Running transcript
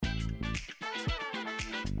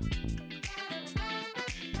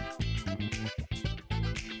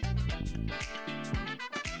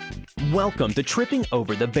Welcome to Tripping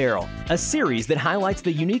Over the Barrel, a series that highlights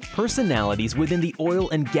the unique personalities within the oil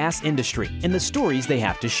and gas industry and the stories they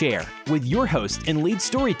have to share, with your hosts and lead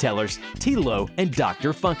storytellers, Tilo and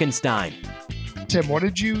Dr. Funkenstein. Tim, what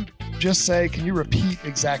did you just say? Can you repeat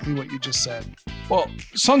exactly what you just said? Well,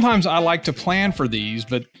 sometimes I like to plan for these,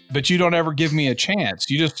 but you don't ever give me a chance.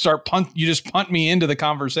 You just punt me into the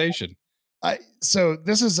conversation. So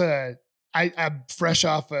this is I'm fresh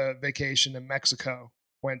off a vacation in Mexico.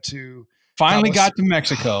 Went to got to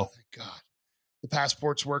Mexico. Oh, thank God. The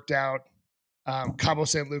passports worked out. Cabo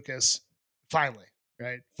San Lucas. Finally,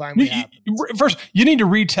 right? Finally happened. First, you need to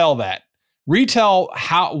retell that. Retell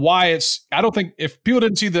why it's. I don't think if people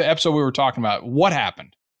didn't see the episode we were talking about, what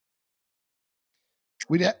happened.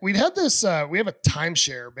 We'd had this. We have a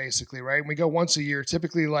timeshare basically, right? And we go once a year,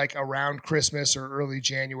 typically like around Christmas or early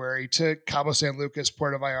January, to Cabo San Lucas,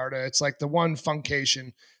 Puerto Vallarta. It's like the one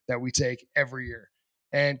funcation that we take every year.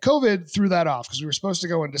 And COVID threw that off because we were supposed to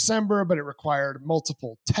go in December, but it required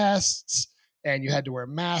multiple tests and you had to wear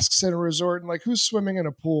masks in a resort. And like, who's swimming in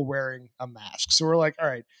a pool wearing a mask? So we're like, all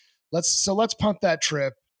right, let's punt that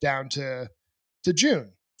trip down to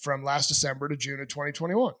June, from last December to June of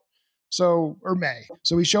 2021. Or May.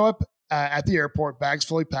 So we show up at the airport, bags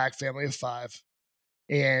fully packed, family of 5.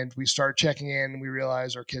 And we start checking in and we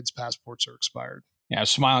realize our kids' passports are expired. Yeah, I'm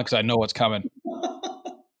smiling because I know what's coming.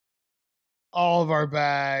 All of our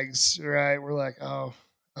bags, right? We're like, oh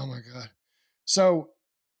my God. So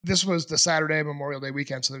this was the Saturday, Memorial Day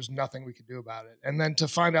weekend, so there's nothing we could do about it. And then to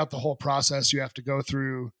find out the whole process you have to go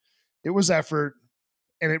through, it was effort,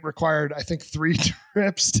 and it required, I think, 3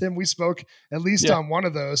 trips. Tim, we spoke at least on one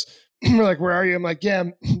of those. We're like, where are you? I'm like, yeah,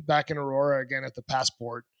 I'm back in Aurora again at the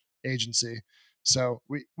passport agency. So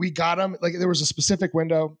we got them. Like, there was a specific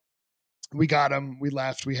window. We got them. We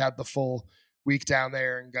left. We had the full week down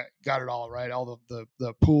there and got it all right. All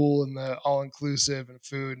the pool and the all-inclusive and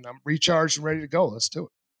food, and I'm recharged and ready to go. Let's do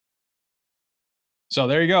it. So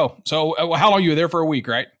there you go. So how long you were there for a week,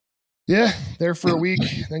 right? Yeah, there for a week,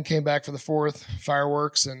 then came back for the 4th,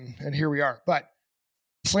 fireworks, and here we are. But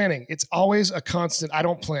planning, it's always a constant. I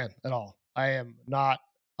don't plan at all. I am not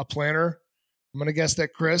a planner. I'm going to guess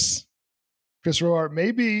that Chris Roar,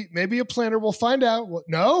 maybe a planner. We'll find out.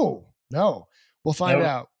 No, we'll find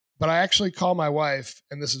out. But I actually call my wife,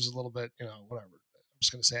 and this is a little bit, whatever. I'm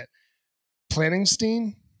just going to say it.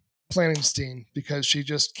 Planningstein, because she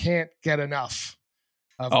just can't get enough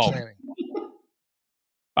of planning.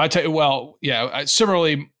 I tell you, well, yeah.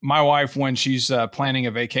 Similarly, my wife, when she's planning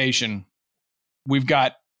a vacation, we've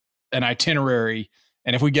got an itinerary,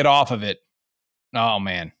 and if we get off of it, oh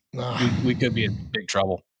man, we could be in big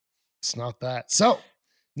trouble. It's not that. So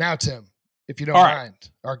now, Tim, if you don't mind,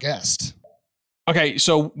 our guest. Okay,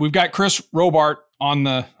 so we've got Chris Robart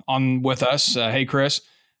on with us. Hey, Chris.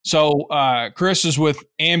 So Chris is with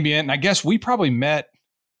Ambient, and I guess we probably met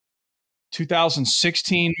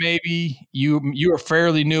 2016, maybe. You were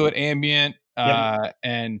fairly new at Ambient,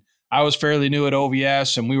 and I was fairly new at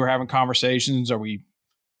OVS, and we were having conversations. Are we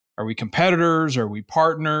competitors? Are we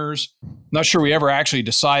partners? Not sure we ever actually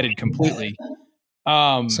decided completely.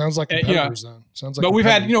 Sounds like competitors, then. Sounds like. But we've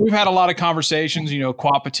had a lot of conversations.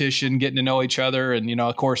 Competition, getting to know each other, and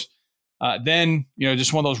of course, then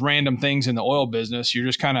just one of those random things in the oil business. You're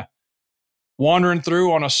just kind of wandering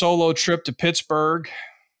through on a solo trip to Pittsburgh,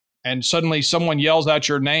 and suddenly someone yells out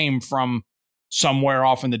your name from somewhere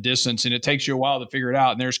off in the distance, and it takes you a while to figure it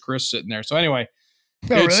out. And there's Chris sitting there. So anyway,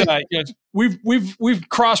 we've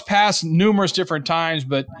crossed paths numerous different times,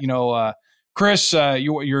 but Chris,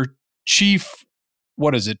 you're chief.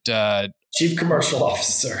 What is it? Chief Commercial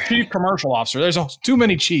Officer. Chief Commercial Officer. There's too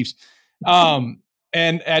many chiefs. And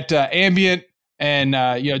at Ambient,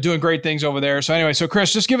 and doing great things over there. So anyway,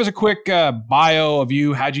 Chris, just give us a quick bio of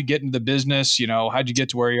you. How'd you get into the business? How'd you get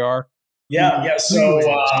to where you are? Yeah. So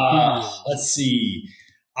let's see.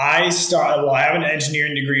 I have an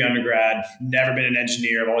engineering degree undergrad. Never been an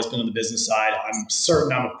engineer. I've always been on the business side. I'm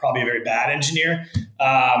certain I'm probably a very bad engineer.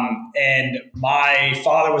 And my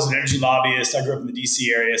father was an energy lobbyist. I grew up in the DC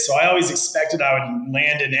area. So I always expected I would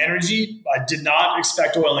land in energy. I did not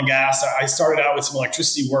expect oil and gas. I started out with some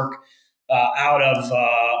electricity work out of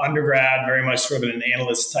undergrad, very much sort of an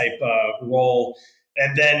analyst type role.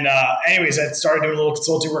 And then anyways, I started doing a little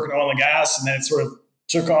consulting work in oil and gas, and then it sort of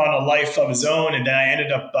took on a life of his own. And then I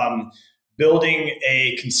ended up building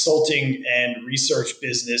a consulting and research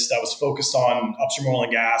business that was focused on upstream oil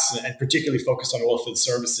and gas, and particularly focused on oilfield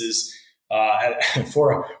services.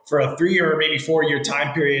 For a 3 or maybe 4 year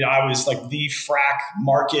time period, I was like the frac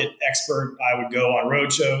market expert. I would go on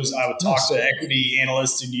road shows. I would talk to equity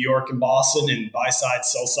analysts in New York and Boston and buy side,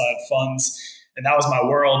 sell side funds. And that was my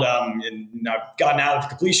world. And I've gotten out of the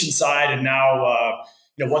completion side. And now,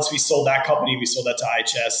 once we sold that company, we sold that to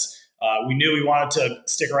IHS. We knew we wanted to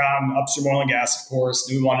stick around upstream oil and gas, of course,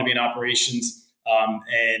 knew we wanted to be in operations,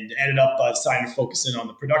 and ended up deciding to focus in on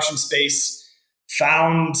the production space.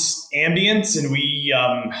 Found Ambient, and we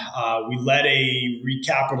led a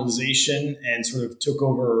recapitalization and sort of took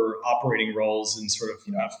over operating roles and sort of,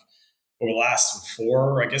 have over the last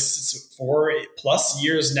 4+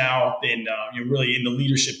 years now been really in the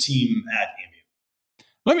leadership team at Ambient.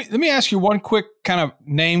 Let me ask you one quick kind of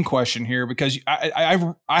name question here, because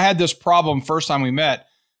I had this problem first time we met.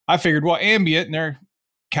 I figured, well, Ambient, and they're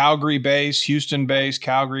Calgary based, Houston based,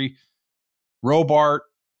 Calgary, Robart.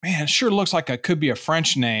 Man, it sure looks like it could be a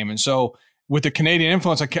French name. And so with the Canadian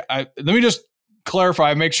influence, let me just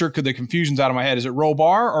clarify, make sure the confusion's out of my head. Is it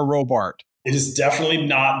Robar or Robart? It is definitely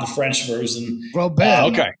not the French version.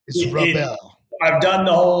 Robert. Okay. It's Robert. I've done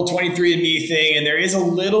the whole 23andMe thing, and there is a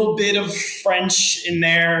little bit of French in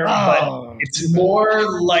there, but it's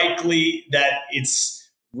more likely that it's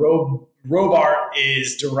Robart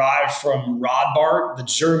is derived from Rodbart, the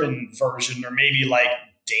German version, or maybe like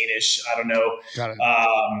Danish. I don't know. Got it.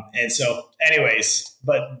 And so anyways,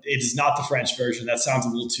 but it is not the French version. That sounds a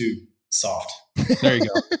little too soft. There you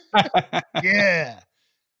go. Yeah,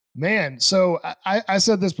 man. So I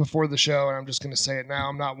said this before the show, and I'm just going to say it now.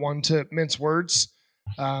 I'm not one to mince words.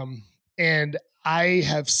 And I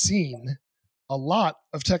have seen a lot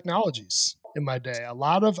of technologies in my day, a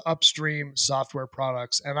lot of upstream software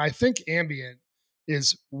products. And I think Ambient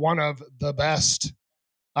is one of the best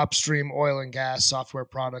upstream oil and gas software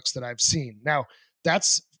products that I've seen. Now,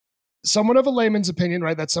 that's somewhat of a layman's opinion,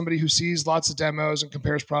 right? That's somebody who sees lots of demos and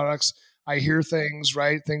compares products. I hear things,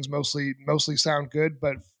 right? Things mostly sound good,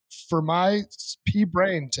 but for my pea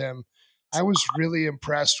brain, Tim, I was really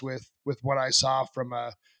impressed with what I saw from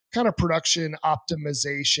a kind of production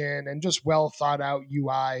optimization and just well thought out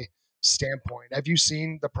UI standpoint. Have you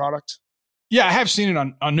seen the product? Yeah, I have seen it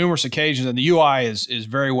on numerous occasions, and the UI is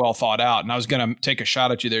very well thought out. And I was going to take a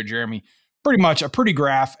shot at you there, Jeremy. Pretty much a pretty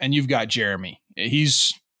graph, and you've got Jeremy.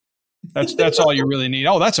 That's all you really need.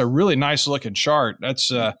 Oh, that's a really nice looking chart.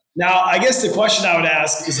 That's now, I guess the question I would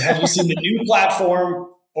ask is: have you seen the new platform,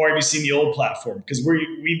 or have you seen the old platform? Because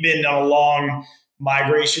we've been on a long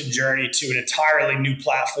migration journey to an entirely new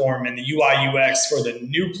platform, and the UI UX for the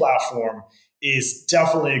new platform is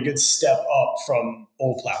definitely a good step up from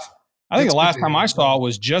old platform. I think the last time I saw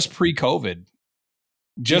was just pre-COVID.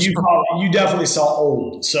 You definitely saw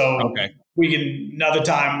old. So okay. Another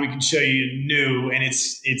time we can show you new, and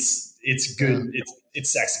it's good.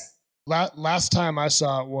 It's sexy. Last time I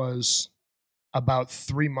saw it was about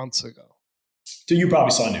 3 months ago. So you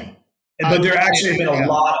probably saw new. But there actually have been a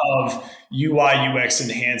lot of UI UX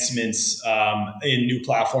enhancements in new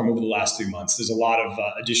platform over the last 3 months. There's a lot of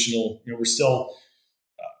additional. We're still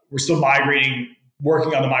migrating,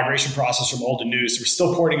 working on the migration process from old to new. So we're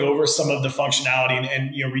still porting over some of the functionality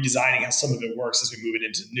and redesigning how some of it works as we move it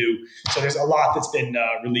into new. So there's a lot that's been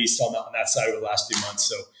released on that side over the last 2 months.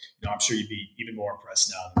 So I'm sure you'd be even more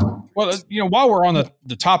impressed now. Well, while we're on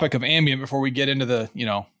the topic of Ambient, before we get into the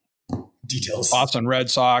details, thoughts on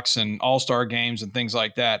Red Sox and All-Star games and things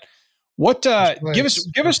like that, what give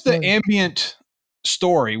us the Ambient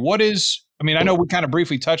story. What is? I mean, I know we kind of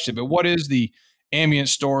briefly touched it, but what is the Ambient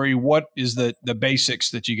story? What is the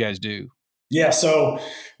basics that you guys do? Yeah, so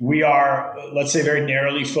we are, let's say, very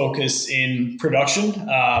narrowly focused in production.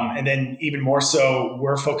 And then even more so,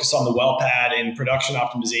 we're focused on the well pad and production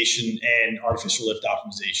optimization and artificial lift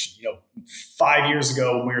optimization. 5 years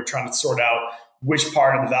ago, when we were trying to sort out which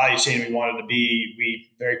part of the value chain we wanted to be,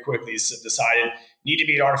 we very quickly decided need to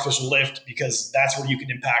be an artificial lift because that's where you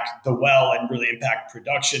can impact the well and really impact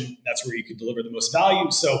production. That's where you can deliver the most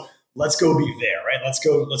value. So let's go be there, right? Let's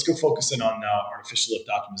go focus in on artificial lift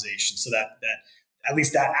optimization. So that at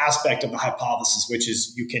least that aspect of the hypothesis, which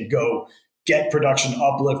is you can go get production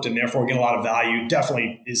uplift and therefore get a lot of value,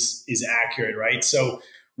 definitely is accurate, right? So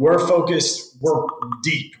we're focused, we're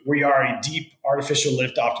deep. We are a deep artificial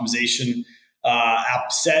lift optimization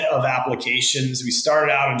set of applications. We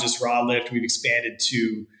started out in just rod lift. We've expanded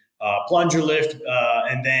to plunger lift,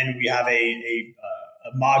 and then we have a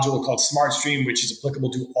module called SmartStream, which is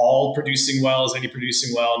applicable to all producing wells, any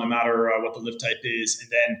producing well, no matter what the lift type is. And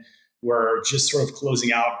then we're just sort of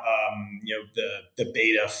closing out, the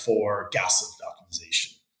beta for gas lift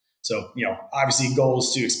optimization. So, obviously goal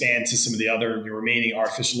is to expand to some of the other remaining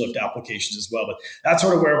artificial lift applications as well. But that's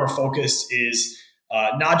sort of where we're focused is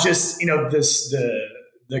not just,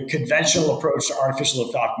 the conventional approach to artificial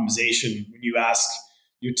lift optimization. When you ask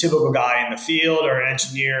your typical guy in the field or an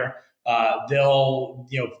engineer, they'll,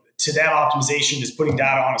 to them, optimization is putting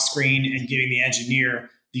data on a screen and giving the engineer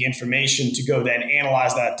the information to go then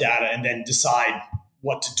analyze that data and then decide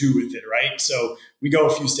what to do with it, right? So we go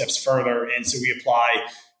a few steps further. And so we apply,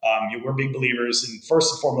 we're big believers in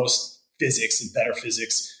first and foremost physics and better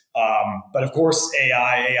physics. But of course,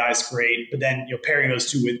 AI is great, but then pairing those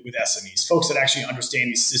two with SMEs, folks that actually understand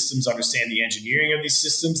these systems, understand the engineering of these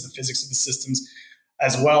systems, the physics of the systems,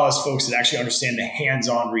 as well as folks that actually understand the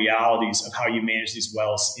hands-on realities of how you manage these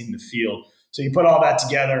wells in the field. So you put all that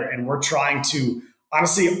together, and we're trying to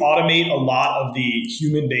honestly automate a lot of the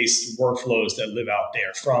human-based workflows that live out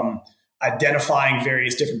there, from identifying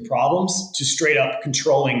various different problems to straight up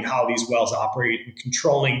controlling how these wells operate and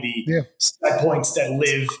controlling the set points that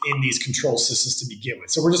live in these control systems to begin with.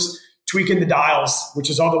 So we're just tweaking the dials, which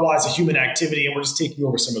is otherwise a human activity, and we're just taking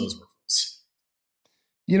over some of those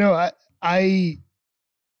workflows. I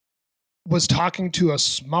was talking to a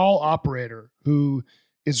small operator who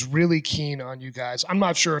is really keen on you guys. I'm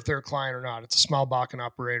not sure if they're a client or not. It's a small Bakken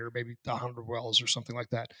operator, maybe 100 wells or something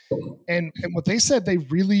like that. And what they said they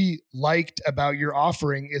really liked about your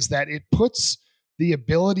offering is that it puts the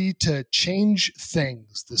ability to change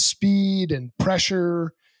things, the speed and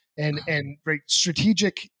pressure and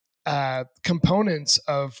strategic components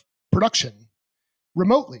of production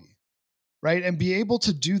remotely. Right. And be able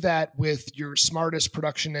to do that with your smartest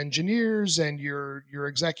production engineers and your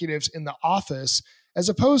executives in the office, as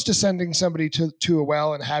opposed to sending somebody to a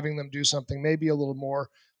well and having them do something maybe a little more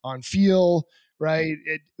on feel. Right.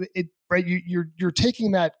 You're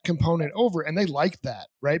taking that component over, and they like that,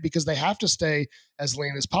 right? Because they have to stay as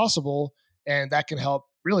lean as possible. And that can help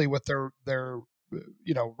really with their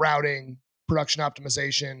routing, production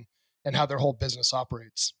optimization, and how their whole business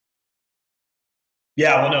operates.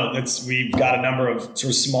 Yeah, well, no, we've got a number of sort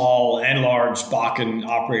of small and large Bakken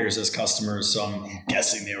operators as customers. So I'm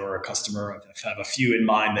guessing they were a customer. I have a few in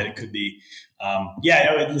mind that it could be.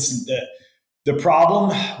 Listen, the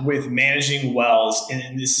problem with managing wells,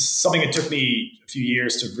 and this is something that took me a few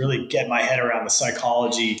years to really get my head around the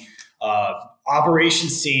psychology.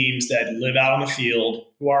 Operations teams that live out on the field,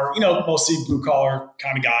 who are mostly blue collar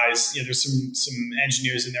kind of guys. There's some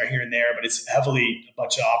engineers in there here and there, but it's heavily a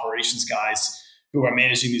bunch of operations guys who are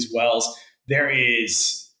managing these wells. There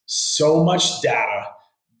is so much data.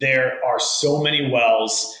 There are so many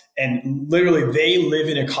wells, and literally they live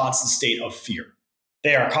in a constant state of fear.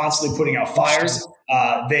 They are constantly putting out fires.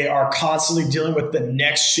 They are constantly dealing with the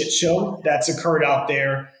next shit show that's occurred out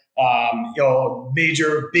there.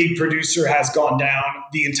 Major big producer has gone down.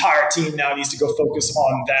 The entire team now needs to go focus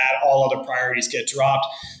on that. All other priorities get dropped.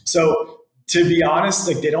 So to be honest,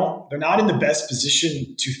 they're not in the best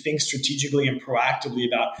position to think strategically and proactively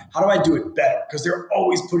about how do I do it better, because they're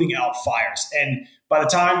always putting out fires. And by the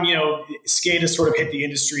time, SCADA sort of hit the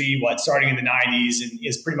industry, starting in the 90s, and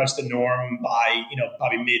is pretty much the norm by,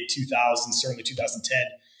 probably mid 2000s, certainly 2010.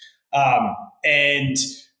 And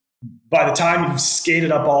by the time you've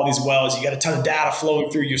SCADA'd up all these wells, you got a ton of data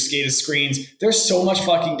flowing through your SCADA screens. There's so much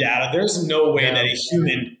fucking data. There's no way that a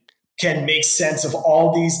human can make sense of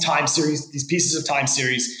all these time series, these pieces of time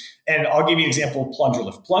series. And I'll give you an example of plunger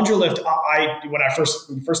lift. Plunger lift, when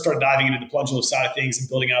we first started diving into the plunger lift side of things and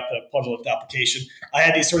building out the plunger lift application, I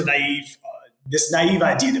had this naive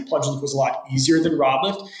idea that plunger lift was a lot easier than rod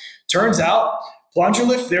lift. Turns out, plunger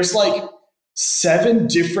lift, there's 7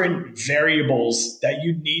 different variables that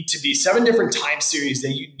you need to be, 7 different time series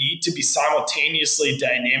that you need to be simultaneously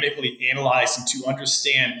dynamically analyzed and to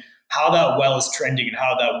understand how that well is trending and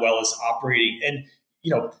how that well is operating. And,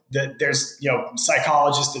 there's,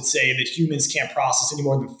 psychologists that say that humans can't process any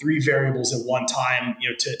more than 3 variables at one time,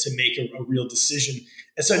 to make a real decision.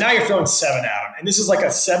 And so now you're throwing 7 at them. And this is like a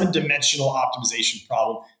 7-dimensional optimization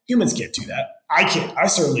problem. Humans can't do that. I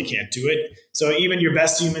certainly can't do it. So even your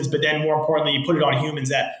best humans, but then more importantly, you put it on humans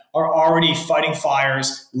that are already fighting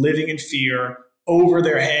fires, living in fear, over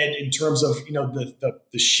their head in terms of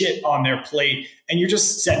the shit on their plate, and you're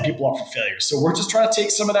just setting people up for failure. So we're just trying to take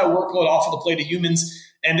some of that workload off of the plate of humans,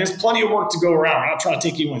 and there's plenty of work to go around. We're not trying to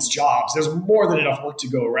take anyone's jobs. There's more than enough work to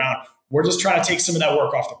go around. We're just trying to take some of that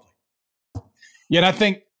work off the plate. Yeah, and I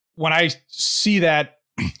think when I see that,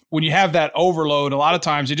 when you have that overload, a lot of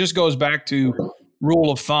times it just goes back to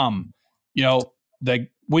rule of thumb.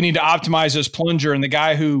 We need to optimize this plunger, and the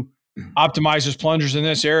guy who optimizes plungers in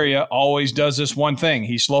this area always does this one thing.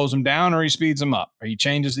 He slows them down or he speeds them up, or he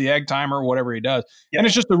changes the egg timer, or whatever he does. Yep. And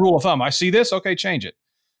it's just the rule of thumb. I see this. Okay, change it.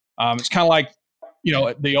 It's kind of like,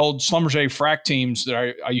 the old Schlumberger frac teams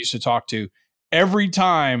that I used to talk to. Every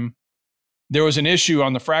time there was an issue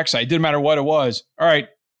on the frac site, it didn't matter what it was. All right,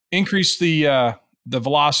 increase the the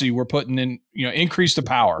velocity we're putting in, increase the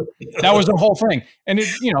power. That was the whole thing. And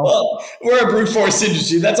well, we're a brute force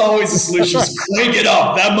industry. That's always the solution. Just crank it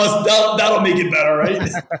up. That'll make it better,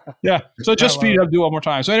 right? Yeah. So just speed it up, do it one more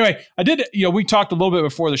time. So anyway, I did, we talked a little bit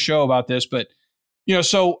before the show about this, but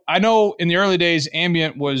so I know in the early days,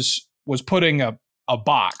 Ambient was putting a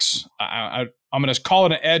box. I'm going to call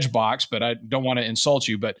it an edge box, but I don't want to insult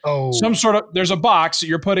you. But there's a box that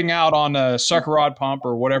you're putting out on a sucker rod pump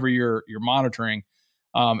or whatever you're monitoring,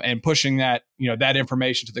 and pushing that that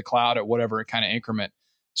information to the cloud at whatever kind of increment.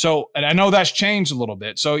 So, and I know that's changed a little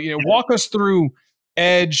bit. So walk us through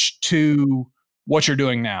edge to what you're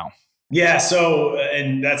doing now. Yeah. So,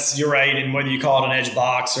 and you're right. And whether you call it an edge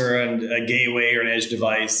box or a gateway or an edge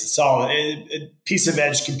device, it's all a piece of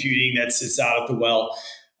edge computing that sits out at the well.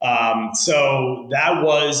 So that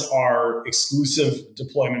was our exclusive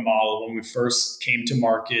deployment model when we first came to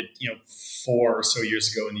market, 4 or so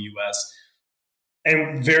years ago in the US.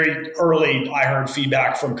 And very early, I heard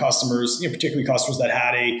feedback from customers, particularly customers that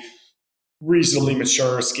had a reasonably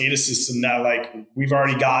mature SCADA system that we've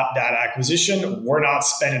already got data acquisition. We're not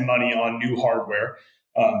spending money on new hardware.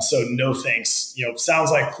 So no thanks.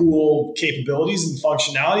 Sounds like cool capabilities and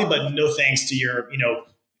functionality, but no thanks to your,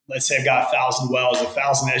 let's say I've got 1,000 wells,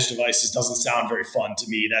 1,000 edge devices doesn't sound very fun to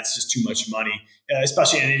me. That's just too much money,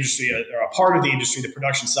 especially in an industry or a part of the industry, the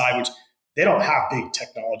production side, which they don't have big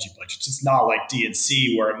technology budgets. It's not like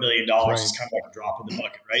DNC where $1 million is kind of like a drop in the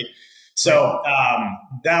bucket, right? So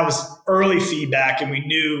that was early feedback, and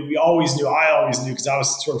I always knew, because I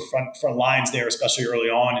was sort of front lines there, especially early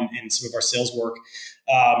on in some of our sales work,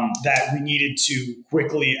 that we needed to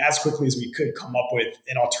as quickly as we could, come up with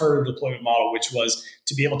an alternative deployment model, which was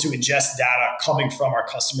to be able to ingest data coming from our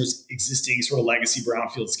customers' existing sort of legacy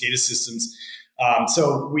brownfield SCADA systems.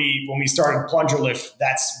 So when we started Plunger Lift,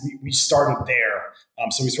 we started there.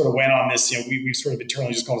 So we sort of went on this, we sort of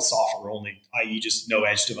internally just called it software only, i.e. just no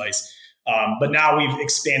edge device. But now we've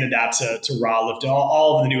expanded that to raw lift, and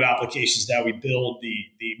all of the new applications that we build.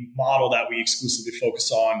 The model that we exclusively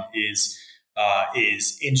focus on is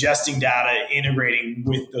ingesting data, integrating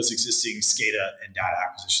with those existing SCADA and data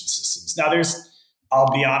acquisition systems. Now I'll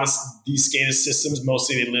be honest, these SCADA systems,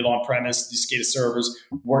 mostly they live on premise. These SCADA servers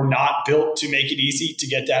were not built to make it easy to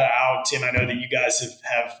get data out. Tim, I know that you guys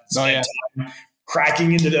have spent time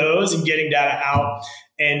cracking into those and getting data out.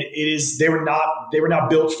 And they were not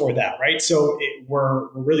built for that, right? So we're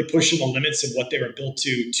really pushing the limits of what they were built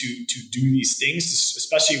to do these things.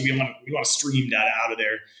 Especially we want to stream data out of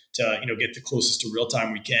there to get the closest to real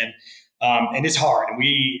time we can. And it's hard. And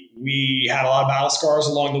we had a lot of battle scars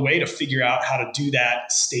along the way to figure out how to do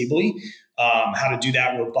that stably, how to do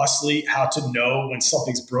that robustly, how to know when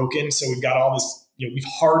something's broken. So we've got all this. We've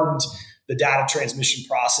hardened the data transmission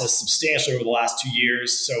process substantially over the last 2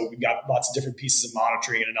 years. So we've got lots of different pieces of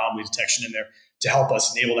monitoring and anomaly detection in there to help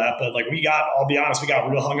us enable that. But I'll be honest, we got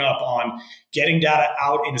real hung up on getting data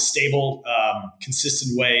out in a stable,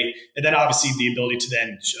 consistent way. And then obviously the ability to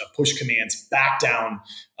then push commands back down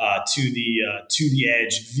to the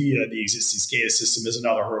edge via the existing SCADA system is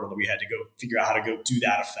another hurdle that we had to go figure out how to go do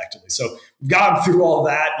that effectively. So we've gotten through all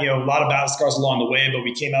that, a lot of battle scars along the way, but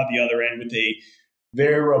we came out the other end with a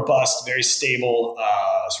very robust, very stable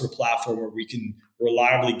sort of platform where we can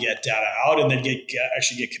reliably get data out and then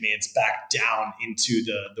actually get commands back down into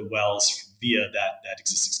the wells via that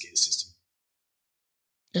existing SCADA system.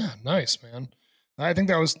 Yeah, nice, man. I think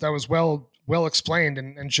that was well explained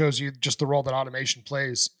and shows you just the role that automation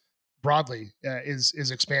plays broadly is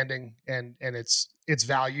expanding and it's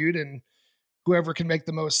valued, and whoever can make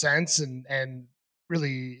the most sense and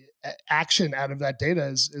really action out of that data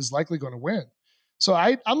is likely going to win. So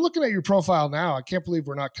I'm looking at your profile now. I can't believe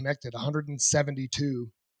we're not connected.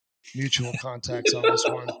 172 mutual contacts on this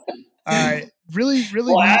one. Really.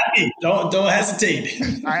 Well, don't hesitate.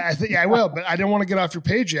 I think I will, but I don't want to get off your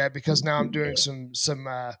page yet because now I'm doing some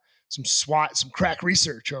crack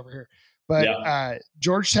research over here. But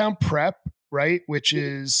Georgetown Prep, right, which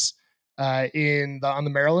is on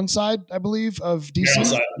the Maryland side, I believe, of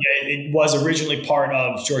DC. Yeah, it was originally part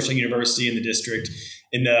of Georgetown University in the district.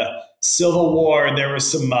 In the Civil War, there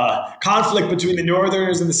was some conflict between the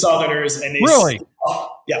Northerners and the Southerners, and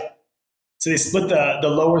so they split the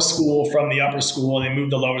lower school from the upper school, and they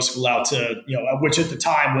moved the lower school out to which at the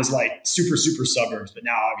time was like super suburbs, but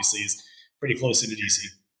now obviously is pretty close into DC.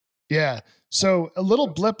 Yeah. So a little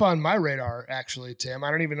blip on my radar, actually, Tim.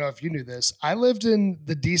 I don't even know if you knew this. I lived in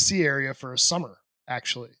the DC area for a summer,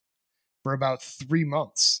 actually, for about 3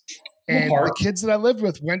 months. And the kids that I lived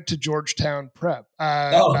with went to Georgetown Prep.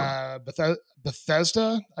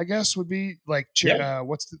 Bethesda, I guess, would be like,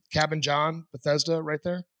 what's the Cabin John, Bethesda right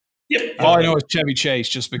there? Yep. All I know is Chevy Chase,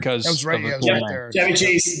 just because that was right. Yeah, it was right there. Chevy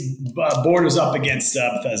Chase borders up against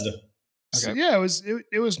Bethesda. Okay. So yeah,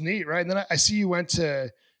 it was neat, right? And then I see you went to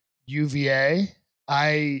UVA.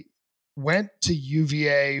 I went to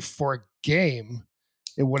UVA for a game.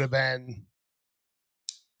 It would have been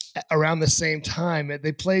around the same time.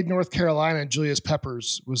 They played North Carolina, and Julius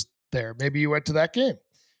Peppers was there. Maybe you went to that game.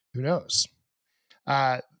 Who knows?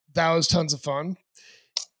 That was tons of fun.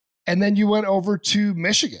 And then you went over to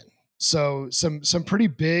Michigan. So some pretty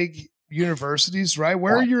big universities, right?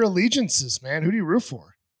 Where are your allegiances, man? Who do you root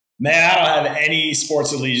for? Man, I don't have any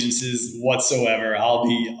sports allegiances whatsoever. I'll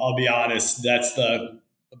be honest. That's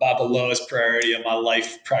about the lowest priority on my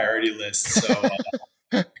life priority list. So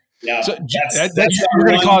yeah, so you're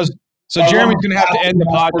going to cause. So Jeremy's going to have to end the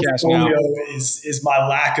podcast now. Is my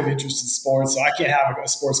lack of interest in sports. So I can't have a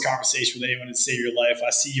sports conversation with anyone and save your life. I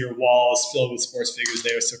see your wall is filled with sports figures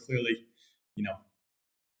there. So clearly,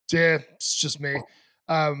 Yeah, it's just me.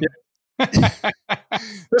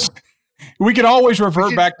 We can always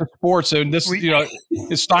revert back to sports, and this,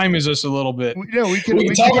 it stymies us a little bit. We can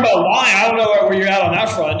talk about wine. I don't know where you're at on that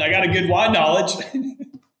front. I got a good wine knowledge.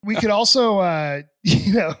 We could also,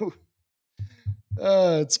 it's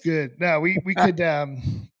good. No, we could.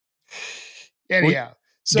 Anyhow,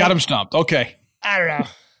 so got him stumped. Okay, I don't know.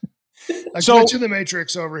 I glitched in the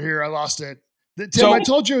Matrix over here. I lost it. Tim, I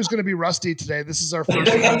told you it was going to be rusty today. This is our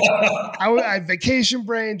first one. I had vacation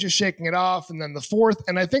brain, just shaking it off, and then the fourth.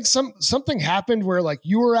 And I think something happened where like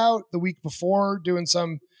you were out the week before doing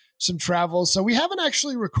some travel, so we haven't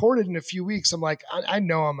actually recorded in a few weeks. I'm like, I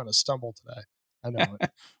know I'm going to stumble today. I know it.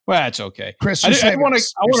 Well, that's okay. Chris, you're saving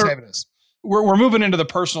us. We're moving into the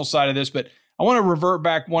personal side of this, but I want to revert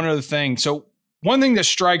back one other thing. So one thing that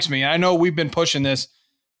strikes me, and I know we've been pushing this.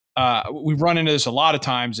 We've run into this a lot of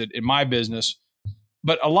times in my business.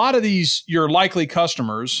 But a lot of these, your likely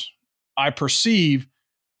customers, I perceive,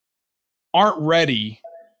 aren't ready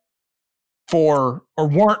for, or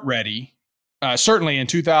weren't ready, certainly in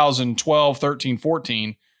 2012, 13,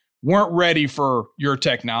 14, weren't ready for your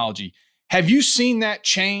technology. Have you seen that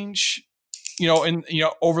change,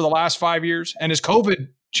 over the last 5 years? And has COVID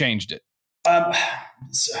changed it?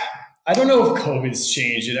 I don't know if COVID's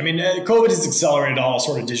changed it. I mean, COVID has accelerated all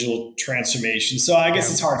sort of digital transformation. So I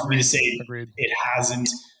guess it's hard for me to say it hasn't.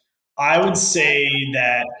 I would say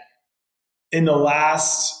that in the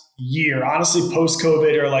last year, honestly,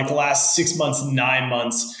 post-COVID or like the last 6 months, 9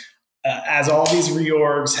 months, as all these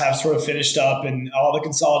reorgs have sort of finished up and all the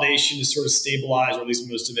consolidation is sort of stabilized, or at least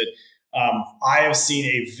most of it, I have seen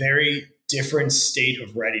a very different state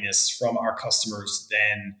of readiness from our customers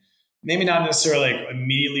than maybe not necessarily like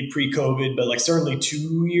immediately pre-COVID, but like certainly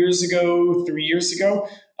 2 years ago, 3 years ago.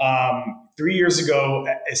 3 years ago,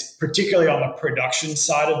 is particularly on the production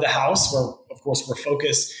side of the house, where of course we're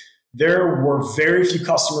focused. There were very few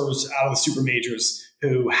customers out of the super majors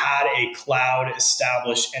who had a cloud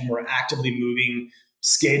established and were actively moving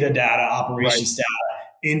SCADA data, operations data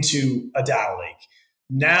into a data lake.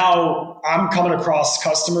 Now I'm coming across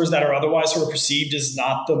customers that are otherwise sort of perceived as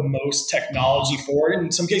not the most technology forward.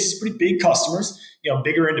 In some cases, pretty big customers,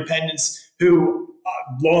 bigger independents who,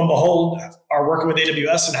 lo and behold, are working with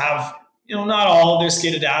AWS and have, not all of their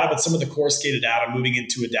SCADA data, but some of the core SCADA data moving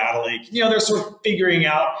into a data lake. They're sort of figuring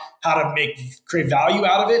out how to create value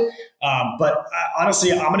out of it. But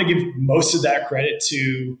honestly, I'm going to give most of that credit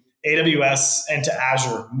to AWS and to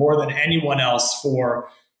Azure more than anyone else for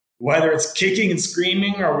whether it's kicking and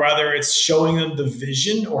screaming or whether it's showing them the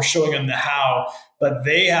vision or showing them the how. But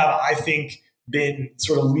they have, I think, been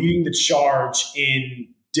sort of leading the charge in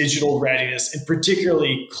digital readiness and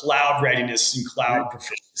particularly cloud readiness and cloud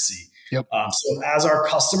proficiency. Yep. So as our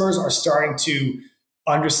customers are starting to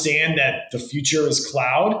understand that the future is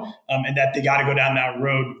cloud and that they got to go down that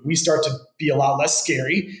road, we start to be a lot less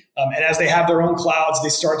scary. And as they have their own clouds, they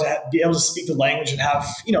start to be able to speak the language and have,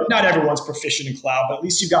 not everyone's proficient in cloud, but at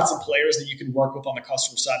least you've got some players that you can work with on the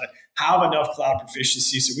customer side that have enough cloud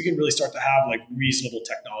proficiency so we can really start to have like reasonable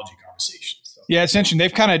technology conversations. So. Yeah, it's interesting.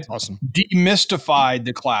 They've kind of demystified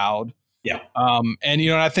the cloud. Yeah. And,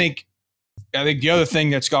 and I think the other thing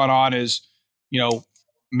that's gone on is,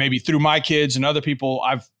 maybe through my kids and other people,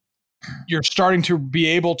 you're starting to be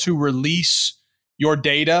able to release your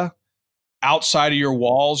data outside of your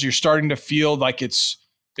walls. You're starting to feel like it's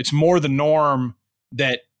more the norm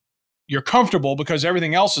that you're comfortable because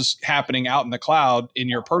everything else is happening out in the cloud in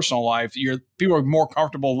your personal life. People are more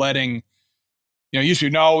comfortable letting,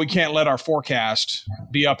 usually, no, we can't let our forecast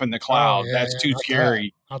be up in the cloud. That's too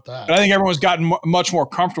scary. Not that. But I think everyone's gotten much more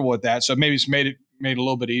comfortable with that. So maybe it's made it a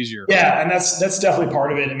little bit easier. Yeah, and that's definitely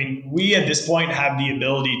part of it. I mean, we at this point have the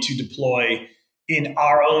ability to deploy in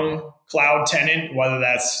our own cloud tenant, whether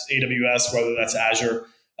that's AWS, whether that's Azure,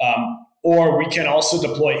 or we can also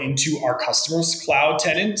deploy into our customers' cloud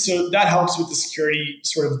tenant. So that helps with the security,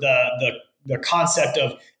 sort of the concept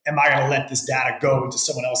of, am I going to let this data go into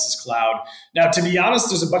someone else's cloud? Now, to be honest,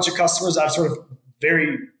 there's a bunch of customers I've sort of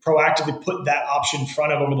very proactively put that option in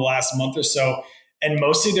front of over the last month or so. And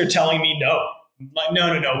mostly they're telling me no. Like,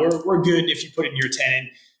 no, we're good if you put it in your tenant.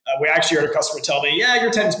 We actually heard a customer tell me, yeah,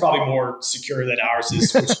 your tenant's probably more secure than ours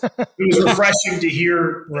is, which it was refreshing to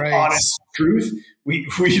hear the honest truth. We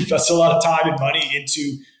invest a lot of time and money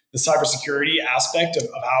into the cybersecurity aspect of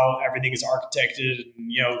how everything is architected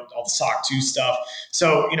and, all the SOC 2 stuff.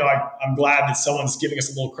 So, I'm glad that someone's giving us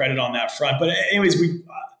a little credit on that front. But anyways,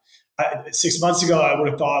 6 months ago, I would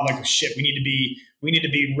have thought like, oh, shit, we need to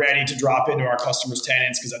be ready to drop into our customers'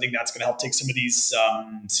 tenants, because I think that's going to help take some of these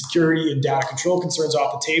security and data control concerns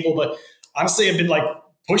off the table. But honestly, I've been like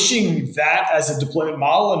pushing that as a deployment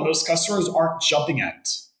model, and most customers aren't jumping at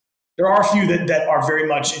it. There are a few that are very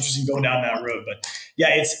much interested in going down that road. But yeah,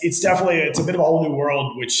 it's definitely a bit of a whole new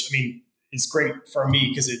world, which is great for me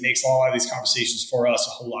because it makes a lot of these conversations for us a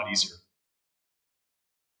whole lot easier.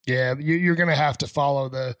 Yeah, you're going to have to follow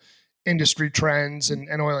the industry trends, and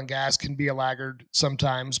oil and gas can be a laggard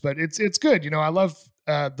sometimes, but it's good. I love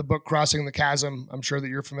the book Crossing the Chasm. I'm sure that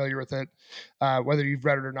you're familiar with it, whether you've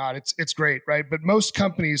read it or not. It's great, right? But most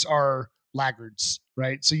companies are laggards,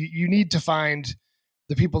 right? So you need to find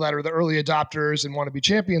the people that are the early adopters and want to be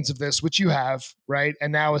champions of this, which you have, right?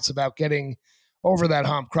 And now it's about getting over that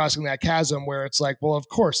hump, crossing that chasm where it's like, well, of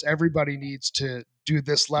course, everybody needs to do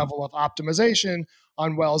this level of optimization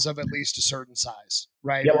on wells of at least a certain size,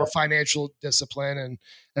 right? Yep. Or financial discipline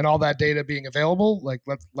and all that data being available. Like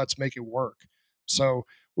let's make it work. So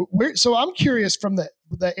I'm curious from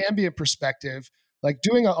the ambient perspective, like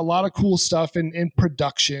doing a lot of cool stuff in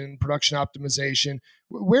production optimization.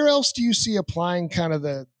 Where else do you see applying kind of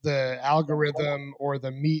the algorithm or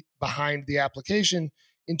the meat behind the application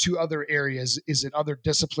into other areas? Is it other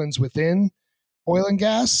disciplines within oil and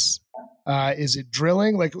gas? Is it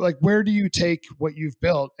drilling? Like where do you take what you've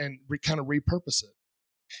built and kind of repurpose it?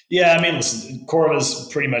 Yeah, listen, Corva's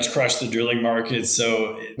pretty much crushed the drilling market.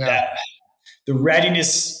 So that the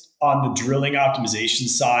readiness on the drilling optimization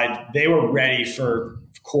side, they were ready for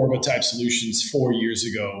Corva type solutions 4 years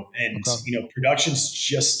ago. And, production's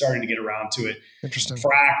just starting to get around to it. Interesting.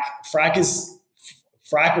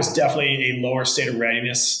 Frac was definitely a lower state of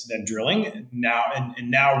readiness than drilling.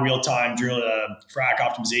 Now real-time frac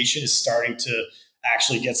optimization is starting to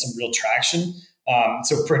actually get some real traction.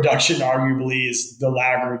 So production arguably is the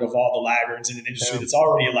laggard of all the laggards in an industry that's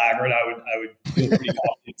already a laggard. I would feel pretty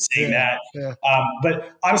confident saying that. Yeah.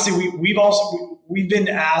 But honestly, we've been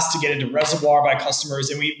asked to get into reservoir by customers,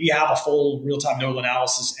 and we have a full real-time nodal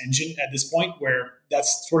analysis engine at this point where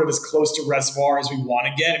that's sort of as close to reservoir as we want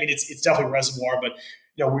to get. It's definitely reservoir, but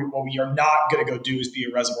what we are not going to go do is be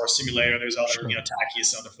a reservoir simulator. There's other,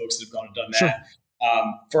 Tachys and other folks that have gone and done that.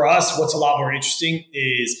 Sure. For us, what's a lot more interesting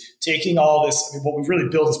is taking all this. What we've really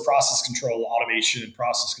built is process control automation and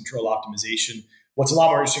process control optimization. What's a lot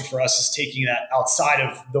more interesting for us is taking that outside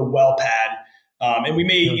of the well pad. And we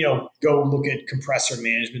may, go look at compressor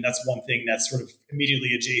management. That's one thing that's sort of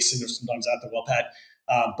immediately adjacent or sometimes at the well pad.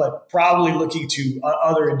 But probably looking to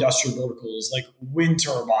other industrial verticals like wind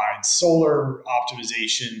turbines, solar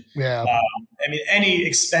optimization. Yeah. Any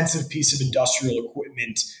expensive piece of industrial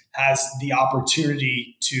equipment has the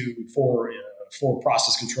opportunity for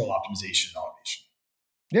process control optimization and automation.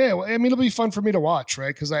 Yeah, well, it'll be fun for me to watch,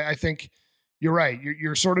 right? Because I think you're right.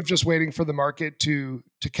 You're sort of just waiting for the market to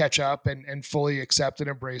catch up and fully accept and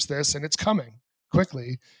embrace this, and it's coming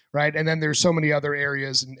quickly, right? And then there's so many other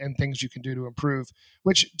areas and things you can do to improve,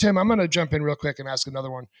 which, Tim, I'm going to jump in real quick and ask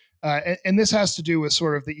another one. And this has to do with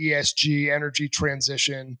sort of the ESG energy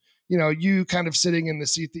transition. You kind of sitting in the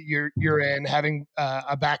seat that you're in, having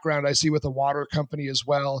a background, I see, with a water company as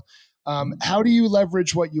well. How do you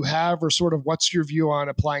leverage what you have, or sort of what's your view on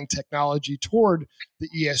applying technology toward the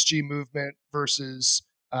ESG movement versus,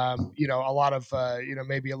 a lot of,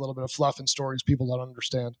 maybe a little bit of fluff and stories people don't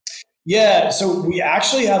understand? Yeah, so we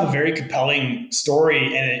actually have a very compelling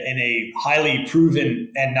story and a highly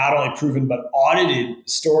proven, and not only proven, but audited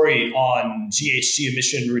story on GHG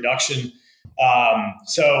emission reduction.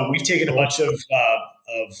 So we've taken a bunch of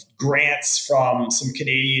grants from some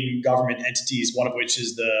Canadian government entities, one of which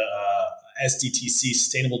is the SDTC,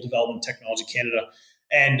 Sustainable Development Technology Canada.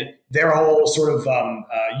 And their whole sort of,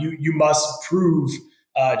 you must prove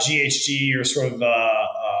GHG or sort of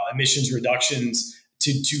emissions reductions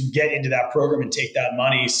to get into that program and take that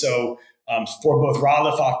money. So for both rod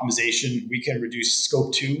lift optimization, we can reduce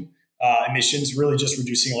scope 2 emissions, really just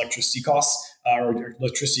reducing electricity costs or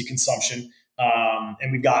electricity consumption.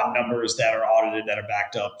 And we've got numbers that are audited that are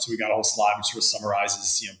backed up. So we got a whole slide which sort of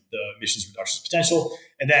summarizes, the emissions reductions potential.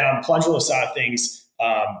 And then on the Plunge Lift side of things,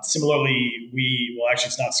 similarly, actually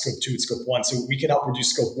it's not scope 2, it's scope 1. So we can help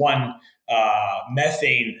reduce scope 1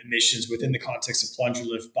 methane emissions within the context of Plunger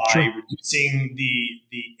Lift by reducing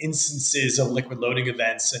the instances of liquid loading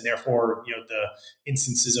events, and therefore, the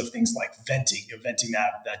instances of things like venting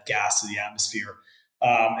that gas to the atmosphere.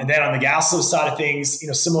 And then on the gas lift side of things,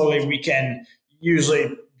 similarly, we can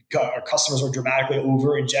usually, our customers are dramatically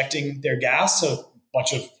over injecting their gas. So a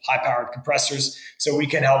bunch of high powered compressors. So we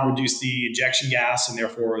can help reduce the injection gas and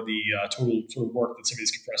therefore the total sort of work that some of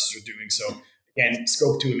these compressors are doing. So again,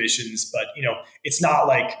 scope 2 emissions, but it's not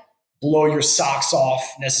like blow your socks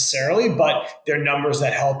off necessarily, but they're numbers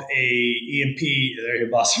that help a E&P. There you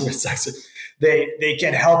boss. They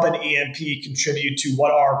can help an E&P contribute to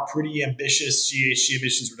what are pretty ambitious GHG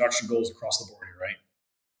emissions reduction goals across the board here, right?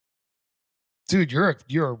 Dude,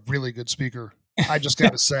 you're a really good speaker. I just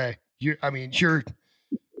got to say, you're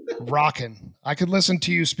rocking. I could listen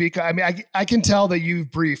to you speak. I mean, I can tell that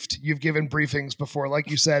you've given briefings before, like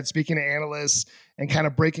you said, speaking to analysts and kind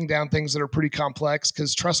of breaking down things that are pretty complex.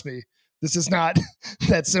 Because trust me, this is not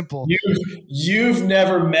that simple. You've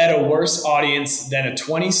never met a worse audience than a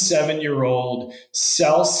 27-year-old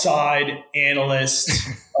sell-side analyst,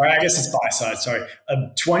 or I guess it's buy-side, sorry, a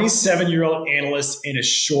 27-year-old analyst in a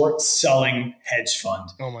short-selling hedge fund.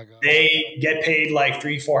 Oh my God. They get paid like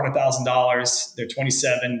 $300,000-$400,000. They're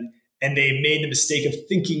 27, and they made the mistake of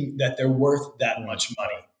thinking that they're worth that much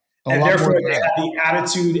money. And therefore, they have the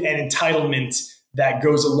attitude and entitlement that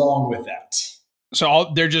goes along with that.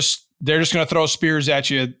 So they're just going to throw spears at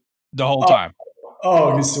you the whole time.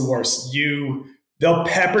 Oh, it's the worst. They'll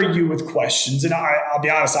pepper you with questions. And I'll be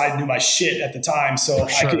honest, I knew my shit at the time. So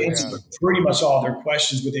I could answer pretty much all their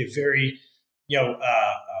questions with a very,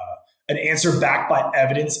 an answer backed by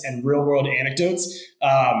evidence and real world anecdotes.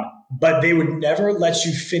 But they would never let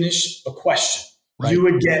you finish a question. Right. You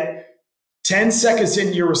would get 10 seconds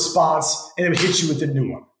into your response and it would hit you with a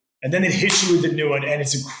new one. And then it hits you with a new one. And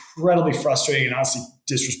it's incredibly frustrating and honestly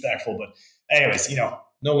disrespectful. But anyways,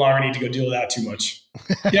 no longer need to go deal with that too much.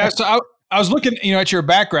 Yeah. So I was looking, at your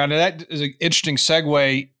background, and that is an interesting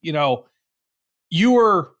segue. You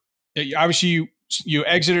were obviously you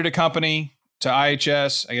exited a company to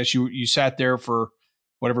IHS. I guess you sat there for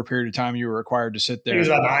whatever period of time you were required to sit there. It was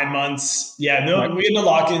about 9 months. Yeah. No, right. We had no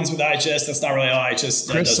lock-ins with IHS. That's not really how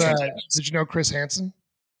IHS does. Did you know Chris Hansen?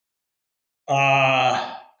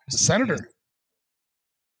 The senator.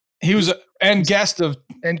 He was and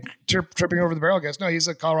tripping over the barrel guest. No, he's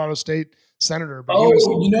a Colorado State senator. But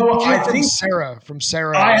I think from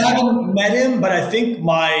Sarah. I haven't met him, but I think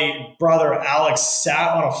my brother Alex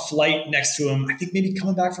sat on a flight next to him. I think maybe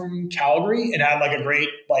coming back from Calgary, and had like a great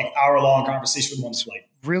hour-long conversation with him on this flight.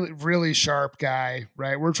 Really, really sharp guy,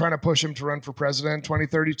 right? We're trying to push him to run for president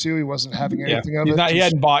 2032. He wasn't having anything of it. He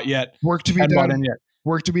hadn't bought yet. Work to be done.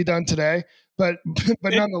 Work to be done today. But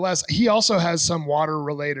nonetheless, he also has some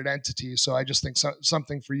water-related entities. So I just think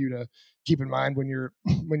something for you to keep in mind when you're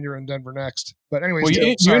in Denver next. But anyways,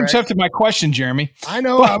 you interrupted my question, Jeremy. I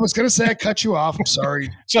know. I was going to say I cut you off. I'm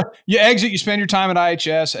sorry. So you exit, you spend your time at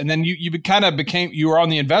IHS, and then you were on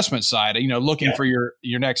the investment side, looking for your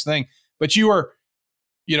next thing. But you were,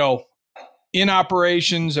 in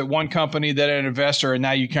operations at one company, then an investor, and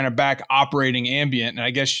now you kind of back operating ambient. And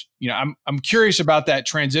I guess, I'm curious about that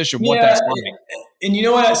transition, what that's like. And you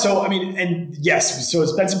know what? So, yes, so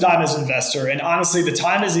it's spent some time as an investor. And honestly, the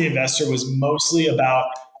time as an investor was mostly about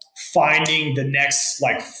finding the next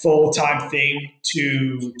full-time thing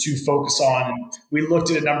to focus on. We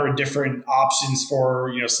looked at a number of different options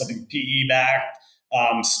for, something PE backed.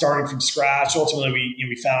 Starting from scratch. Ultimately,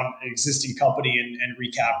 we found an existing company and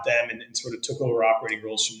recapped them and sort of took over operating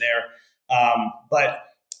roles from there. But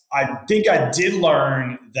I think I did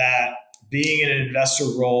learn that being in an investor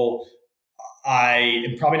role, I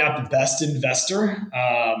am probably not the best investor.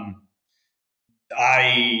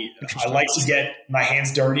 I like to get my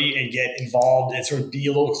hands dirty and get involved and sort of be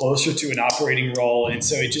a little closer to an operating role. And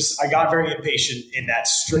so I got very impatient in that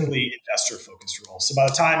strictly investor focused role. So by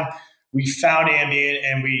the time we found Ambient,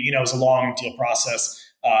 and it was a long deal process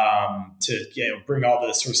to bring all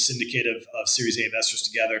the sort of syndicate of Series A investors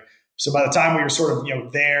together. So by the time we were sort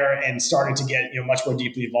of there and starting to get much more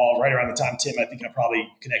deeply involved, right around the time, Tim, I think I probably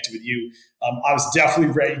connected with you. I was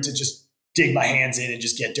definitely ready to just dig my hands in and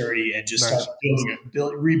just get dirty and just start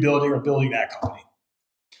rebuilding or building that company.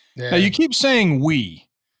 Yeah. Now you keep saying we.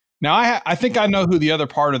 Now I think I know who the other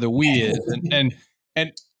part of the we is, and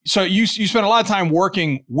so you spent a lot of time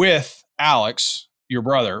working with Alex, your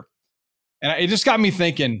brother, and it just got me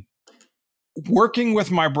thinking, working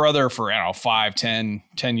with my brother for, 5, 10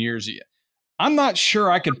 years, I'm not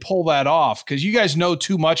sure I could pull that off because you guys know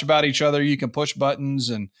too much about each other. You can push buttons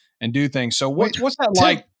and do things. So what's that Tim,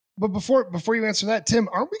 like? But before you answer that, Tim,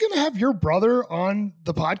 aren't we going to have your brother on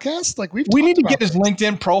the podcast? Like we need to get his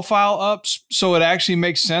LinkedIn profile up so it actually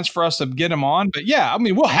makes sense for us to get him on. But yeah, I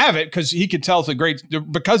mean, we'll have it because he can tell it's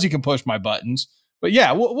because he can push my buttons. But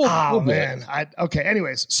yeah, we'll man. Okay.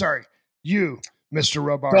 Anyways, sorry. You, Mr.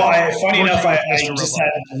 Robar. Well, funny enough, I just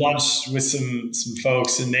had lunch with some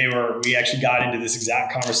folks, and we actually got into this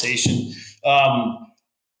exact conversation.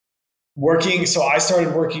 So I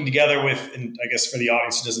started working together with, and I guess for the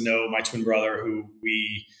audience who doesn't know, my twin brother, who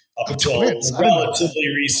we relatively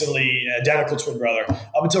recently, identical twin brother,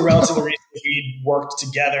 up until relatively recently, we worked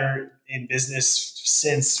together in business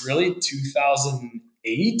since really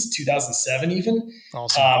 2008, 2007 even.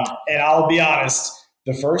 Awesome. And I'll be honest,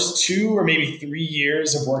 the first 2 or maybe 3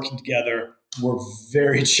 years of working together were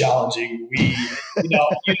very challenging. You know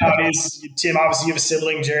how it is. Tim, obviously you have a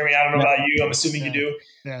sibling. Jeremy, I don't know about you. I'm assuming you do.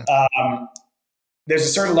 Yeah. There's a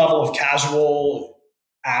certain level of casual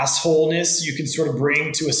assholeness you can sort of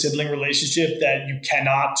bring to a sibling relationship that you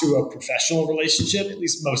cannot to a professional relationship, at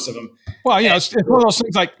least most of them. Well, it's one of those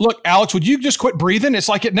things like, look, Alex, would you just quit breathing? It's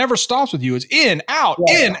like it never stops with you. It's in, out,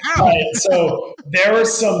 in, out. Right. So there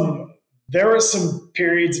were some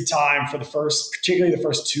periods of time particularly the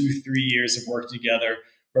first 2-3 years of working together,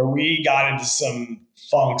 where we got into some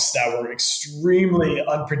funks that were extremely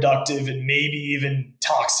unproductive and maybe even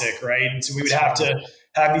toxic, right? And so we would have to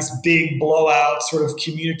have these big blowout sort of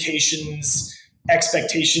communications,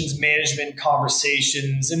 expectations management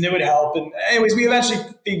conversations, and it would help. And anyways, we eventually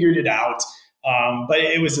figured it out. But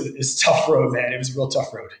it was a tough road, man. It was a real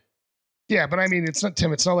tough road. Yeah, but I mean, it's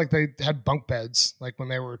not like they had bunk beds like when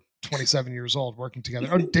they were 27 years old working together.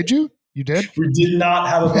 Oh, did you? You did? We did not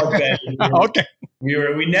have a bunk bed. Okay. We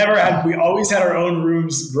always had our own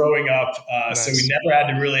rooms growing up. Nice. So we never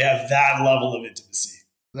had to really have that level of intimacy.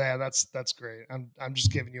 Yeah, that's great. I'm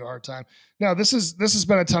just giving you a hard time. No, this has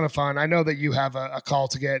been a ton of fun. I know that you have a call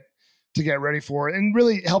to get ready for, and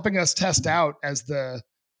really helping us test out as the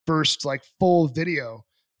first like full video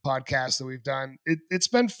podcast that we've done. It's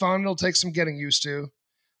been fun. It'll take some getting used to.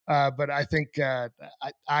 But I think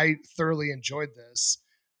I thoroughly enjoyed this.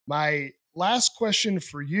 My last question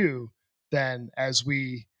for you then, as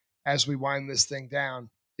we wind this thing down,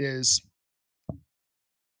 is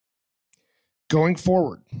going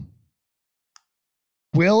forward,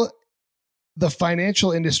 will the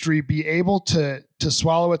financial industry be able to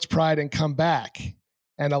swallow its pride and come back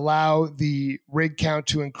and allow the rig count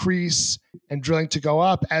to increase and drilling to go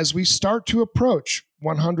up as we start to approach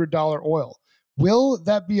 $100 oil? Will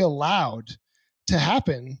that be allowed to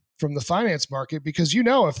happen from the finance market? Because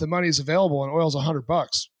if the money is available and oil's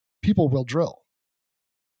 $100, people will drill.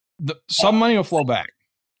 Some money will flow back.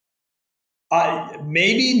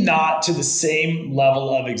 Maybe not to the same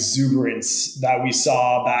level of exuberance that we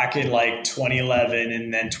saw back in like 2011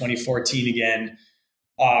 and then 2014 again,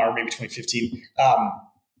 or maybe 2015.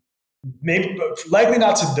 Maybe likely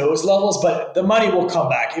not to those levels, but the money will come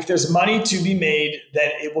back. If there's money to be made,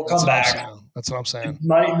 then it will come back. That's what I'm saying.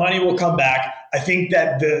 Money will come back. I think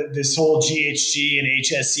that this whole GHG and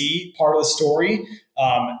HSE part of the story,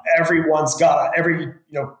 everyone's got every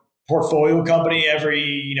portfolio company,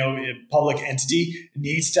 every public entity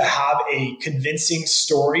needs to have a convincing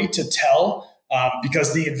story to tell,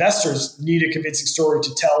 because the investors need a convincing story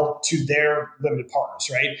to tell to their limited partners,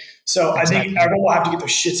 right? So exactly. I think everyone will have to get their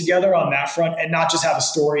shit together on that front and not just have a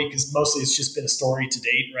story, because mostly it's just been a story to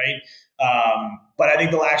date, right? But I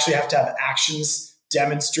think they'll actually have to have actions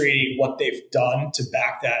demonstrating what they've done to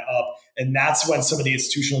back that up. And that's when some of the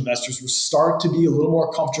institutional investors will start to be a little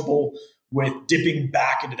more comfortable with dipping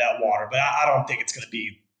back into that water. But I don't think it's going to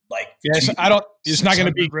be like, it's not going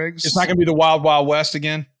to be the wild, wild west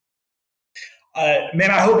again.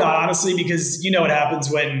 Man, I hope not, honestly, because what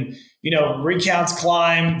happens when, rig counts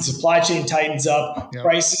climb, supply chain tightens up,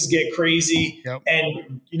 prices get crazy,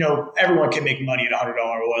 and, everyone can make money at $100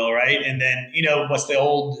 oil, right? And then, what's the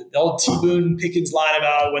old T. Boone Pickens line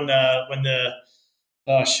about when the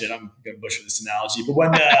oh shit, I'm going to butcher this analogy, but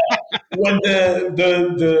when I'm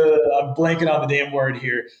blanking on the damn word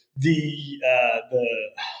here, the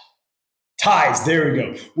tides, there we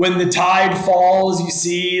go. When the tide falls, you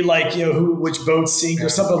see which boats sink or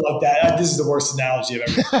something like that. This is the worst analogy I've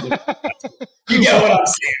ever heard. You get what I'm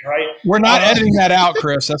saying, right? We're not editing that out,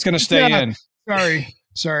 Chris. That's going to stay in.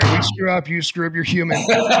 Sorry. We screw up, you screw up, you're human.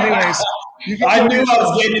 Anyways, I knew I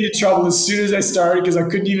was getting into trouble as soon as I started because I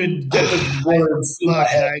couldn't even get the words in my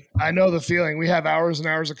head. I know the feeling. We have hours and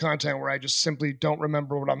hours of content where I just simply don't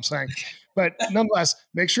remember what I'm saying. But nonetheless,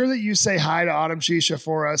 make sure that you say hi to Autumn Shisha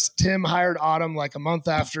for us. Tim hired Autumn like a month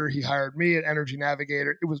after he hired me at Energy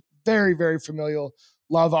Navigator. It was very, very familial.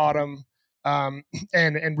 Love Autumn.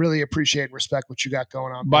 And really appreciate and respect what you got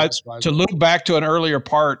going on. But to look back to an earlier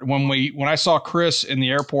part, when I saw Chris in the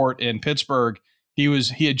airport in Pittsburgh,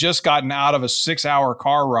 he had just gotten out of a 6-hour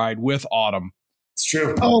car ride with Autumn. It's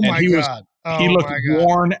true. Oh my God. He looked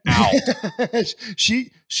worn out. She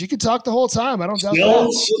could talk the whole time. I don't doubt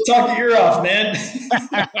that. She'll talk your ear off, man.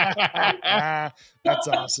 That's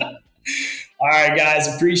awesome. All right, guys.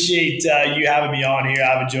 Appreciate you having me on here.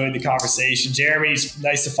 I've enjoyed the conversation. Jeremy, it's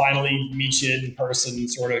nice to finally meet you in person,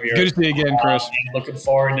 sort of here. Good to see you again, Chris. And looking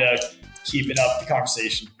forward to keeping up the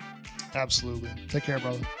conversation. Absolutely. Take care,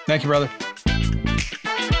 brother. Thank you, brother.